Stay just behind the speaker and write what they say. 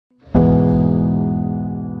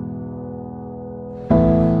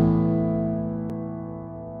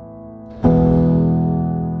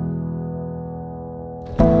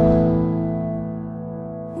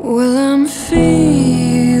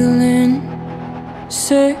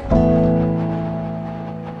say.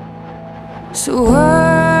 So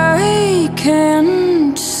I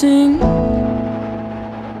can't sing.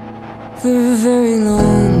 For a very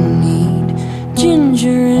long need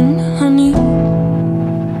ginger and honey.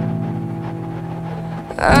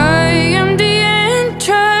 I am the ant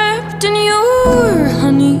trapped in your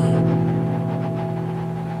honey.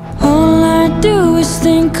 All I do is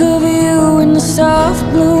think of you in the soft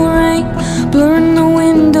blue rain, blurring the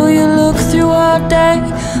window you look through all day,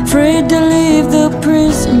 afraid to leave the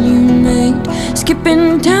prison you made,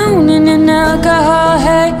 skipping down in an alcohol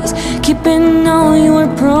haze, keeping all your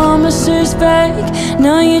promises vague.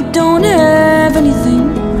 Now you don't have anything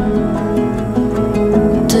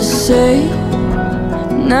to say.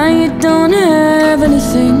 Now you don't have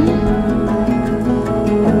anything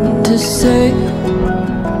to say.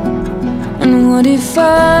 And what if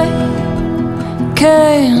I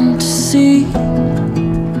can't see?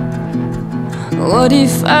 What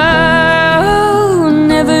if I'll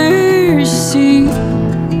never see?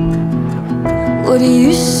 What do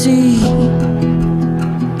you see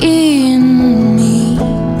in me?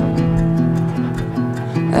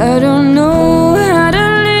 I don't know how to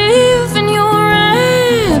live in your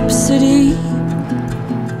rhapsody.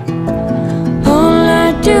 All I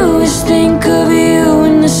do is think of you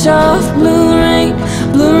in the soft blue rain,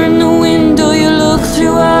 blurring the window you look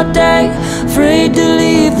through all day, afraid to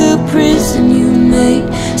leave the prison you made,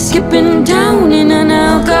 skipping down in an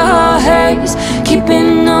alcohol haze,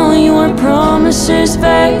 keeping all your promises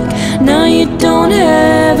vague. Now you don't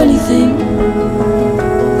have anything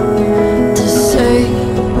to say.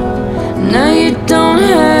 Now you don't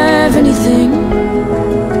have anything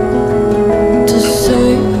to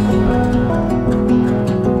say.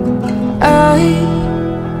 I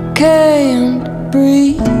can't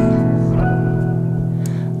breathe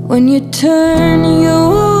when you turn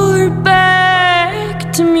your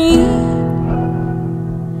back to me.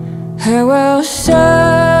 How I'll suffocate,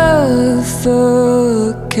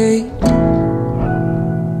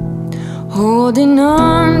 holding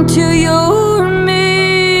on to your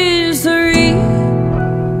misery.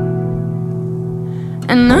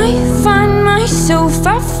 And I find myself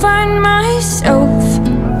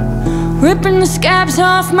ripping the scabs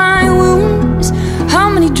off my wounds. How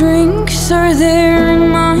many drinks are there in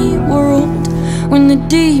my world? When the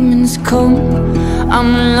demons come,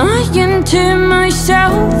 I'm lying to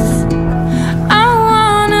myself. I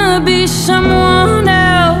wanna be someone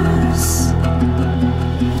else.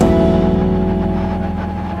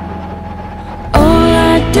 All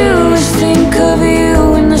I do is think of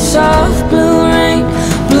you in the soft blue rain,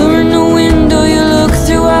 blurring the window you look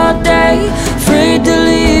through all day, afraid to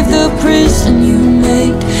leave the prison you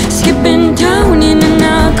made, skipping down in an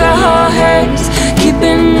alcohol haze,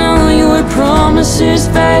 keeping all your promises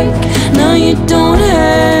vague. Now you don't